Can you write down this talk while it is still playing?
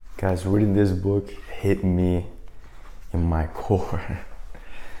Guys, reading this book hit me in my core.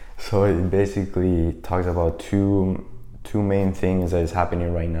 So it basically talks about two main things that is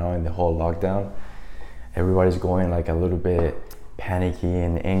happening right now in the whole lockdown. Everybody's going like a little bit panicky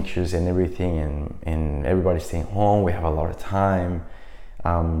and anxious and everything, and everybody's staying home. We have a lot of time.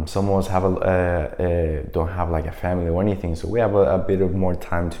 Some of us have don't have like a family or anything, so we have a bit of more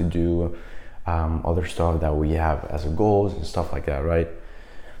time to do other stuff that we have as goals and stuff like that, right?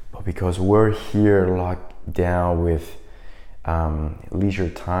 But because we're here locked down with leisure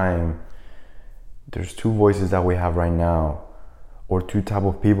time, there's two voices that we have right now, or two type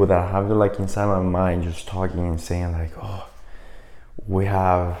of people that I have like inside my mind just talking and saying like, oh, we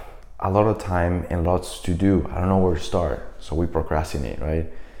have a lot of time and lots to do. I don't know where to start, so we procrastinate,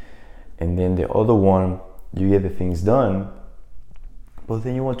 right? And then the other one, you get the things done, but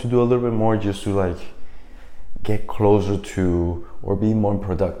then you want to do a little bit more just to like get closer to or be more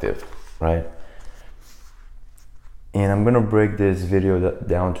productive, right? And I'm gonna break this video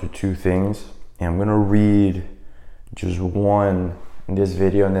down to two things, and I'm gonna read just one in this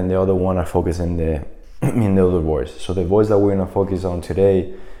video, and then the other one I focus in the in the other voice. So the voice that we're gonna focus on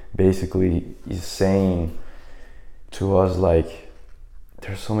today basically is saying to us like,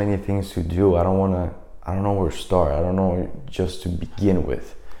 there's so many things to do. I don't know where to start. I don't know just to begin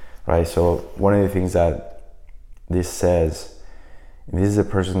with, right? So one of the things that this says, this is a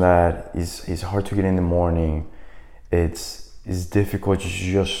person that is hard to get in the morning. It's difficult to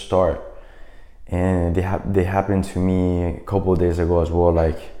just start, and they happened to me a couple of days ago as well.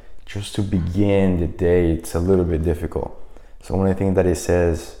 Like just to begin the day, it's a little bit difficult. So one of the things that it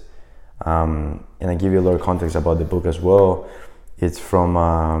says, and I give you a lot of context about the book as well. It's from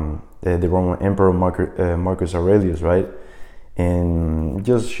the Roman Emperor Marcus Aurelius, right? And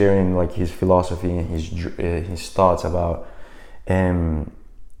just sharing like his philosophy and his thoughts about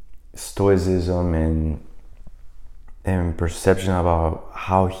stoicism and perception about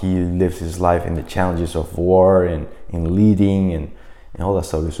how he lives his life and the challenges of war and leading and all that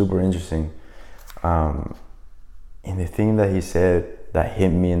stuff. Is super interesting. And the thing that he said that hit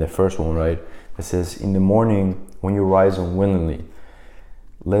me in the first one, right? It says, in the morning when you rise unwillingly,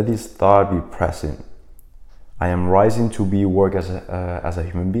 let this thought be present. I am rising to be work as a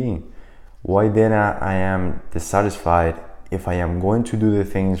human being. Why then I am dissatisfied if I am going to do the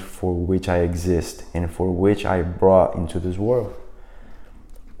things for which I exist and for which I brought into this world?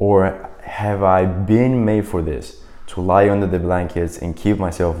 Or have I been made for this, to lie under the blankets and keep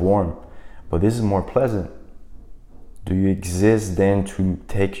myself warm? But this is more pleasant. Do you exist then to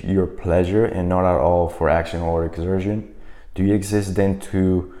take your pleasure and not at all for action or exertion? Do you exist then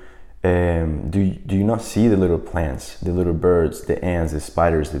to do you not see the little plants, the little birds, the ants, the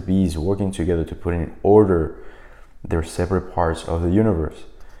spiders, the bees working together to put in order their separate parts of the universe?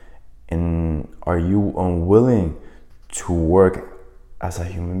 And are you unwilling to work as a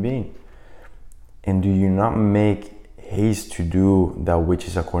human being? And do you not make haste to do that which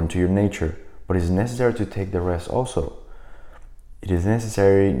is according to your nature? But it is necessary to take the rest also. It is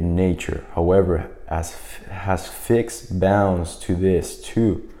necessary nature, however, has fixed bounds to this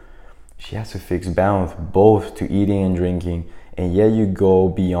too. She has to fix bounds both to eating and drinking, and yet you go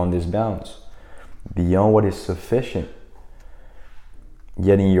beyond these bounds, beyond what is sufficient.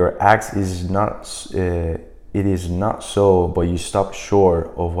 Yet in your acts it is not so, but you stop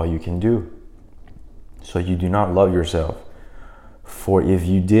short of what you can do. So you do not love yourself, for if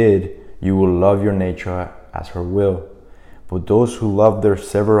you did, you will love your nature as her will. But those who love their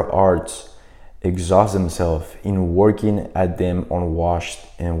several arts exhaust themselves in working at them unwashed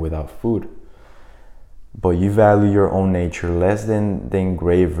and without food. But you value your own nature less than the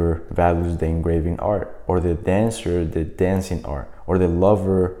engraver values the engraving art, or the dancer the dancing art, or the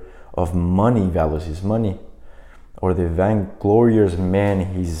lover of money values his money, or the vainglorious man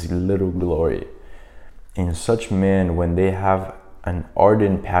his little glory. And such men, when they have an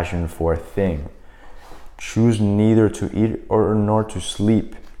ardent passion for a thing, choose neither to eat nor to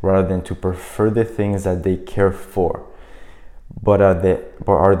sleep, rather than to prefer the things that they care for. But are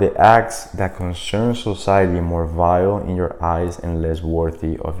the acts that concern society more vile in your eyes and less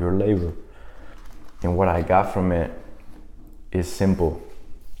worthy of your labor? And what I got from it is simple.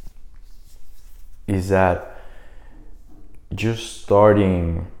 Is that just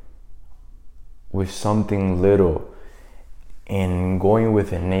starting with something little and going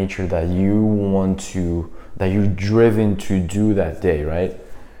with the nature that you're driven to do that day, right?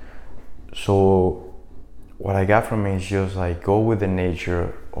 So what I got from it is just like, go with the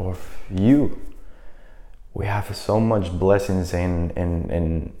nature of you. We have so much blessings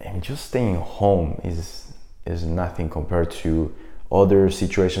and just staying home is nothing compared to other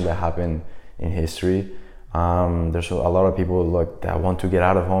situations that happen in history. There's a lot of people like that want to get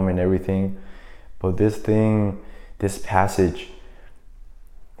out of home and everything, but this passage,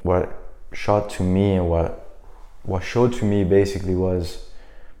 what showed to me and what showed to me basically was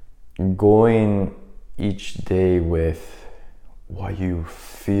going each day with what you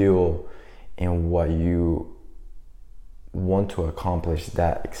feel and what you want to accomplish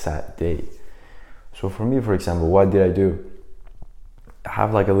that exact day. So for me, for example, what did I do? I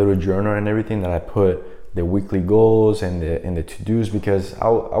have like a little journal and everything that I put the weekly goals and the to-dos, because I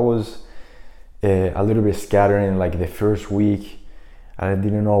was a little bit scattered in like the first week. I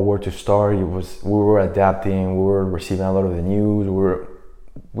didn't know where to start. We were adapting, we were receiving a lot of the news,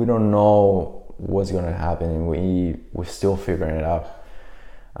 we don't know what's gonna happen, and we're still figuring it out.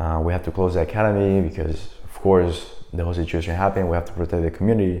 We have to close the academy because of course the whole situation happened. We have to protect the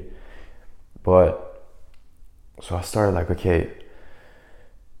community. But so I started like, okay,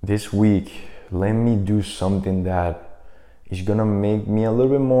 this week let me do something that is gonna make me a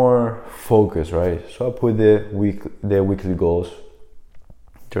little bit more focused, right? So I put the weekly goals.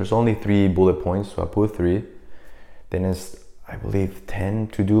 There's only 3 bullet points, so I put 3. Then it's, I believe, 10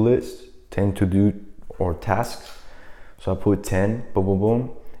 to-do lists, 10 to-do or tasks. So I put 10, boom, boom,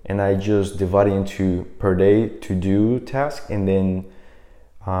 boom. And I just divide it into per day to-do task, and then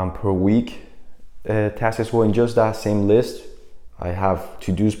per week task as well. In just that same list, I have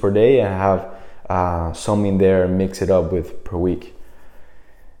to-dos per day, and I have some in there, mix it up with per week.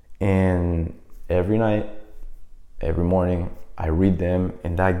 And every night, every morning, I read them,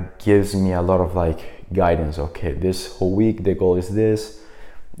 and that gives me a lot of like guidance. Okay, this whole week the goal is today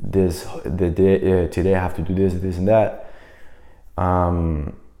I have to do this and that.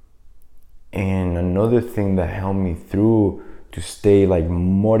 And another thing that helped me through to stay like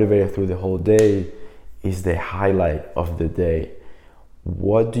motivated through the whole day is the highlight of the day.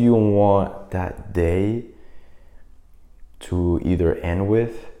 What do you want that day to either end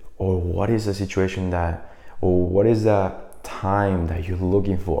with, or what is the situation or what is that time that you're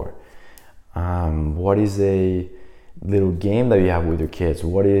looking for? What is a little game that you have with your kids?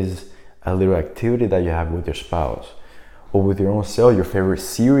 What is a little activity that you have with your spouse or with your own self? Your favorite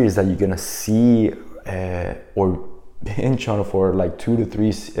series that you're gonna see or binge on for like 2 to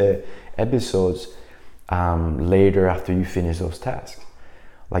 3 episodes later after you finish those tasks.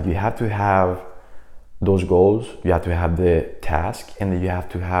 Like, you have to have those goals, you have to have the task, and then you have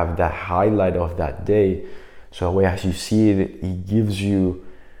to have that highlight of that day. So that way, as you see it, it gives you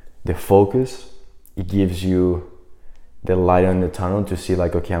the focus, it gives you the light on the tunnel to see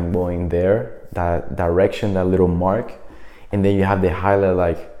like, okay, I'm going there, that direction, that little mark. And then you have the highlight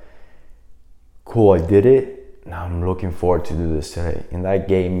like, cool, I did it, now I'm looking forward to do this today. And that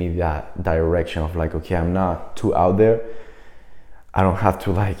gave me that direction of like, okay, I'm not too out there, I don't have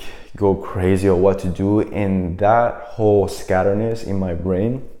to like go crazy or what to do. And that whole scatterness in my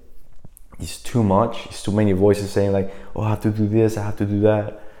brain is too much. It's too many voices saying like, oh, I have to do this, I have to do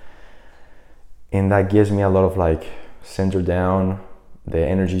that. And that gives me a lot of like center down. The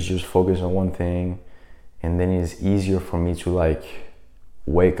energy is just focused on one thing. And then it's easier for me to like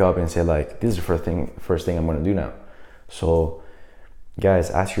wake up and say like, this is the first thing I'm gonna do now. So guys,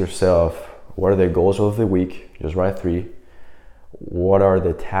 ask yourself, what are the goals of the week? Just write 3. What are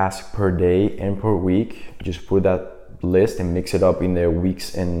the tasks per day and per week? Just put that list and mix it up in the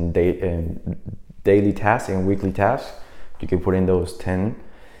weeks and daily tasks and weekly tasks. You can put in those 10.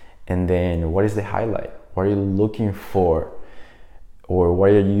 And then what is the highlight? What are you looking for? Or what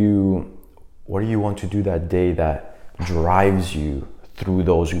do you want to do that day that drives you through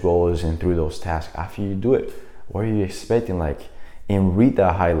those goals and through those tasks after you do it? What are you expecting? Like, and read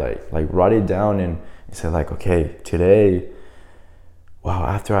that highlight, like write it down and say like, okay, today, wow,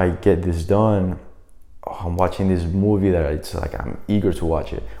 after I get this done, I'm watching this movie that it's like I'm eager to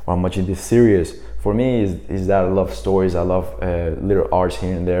watch it, or I'm watching this series. For me, is that I love stories, I love little arts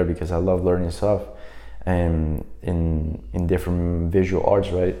here and there, because I love learning stuff and in different visual arts,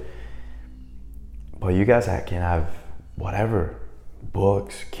 right? But you guys can have whatever,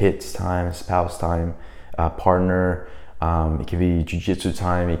 books, kids time, spouse time, partner, it can be jiu-jitsu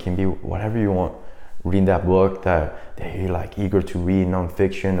time, it can be whatever you want. Reading that book that you're like eager to read,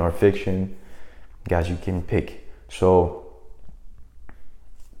 non-fiction or fiction, guys, you can pick. So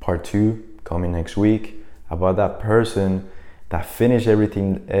part 2 coming next week about that person that finished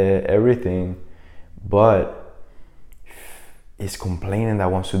everything, but is complaining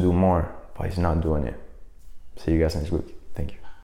that wants to do more, but is not doing it. See you guys next week. Thank you.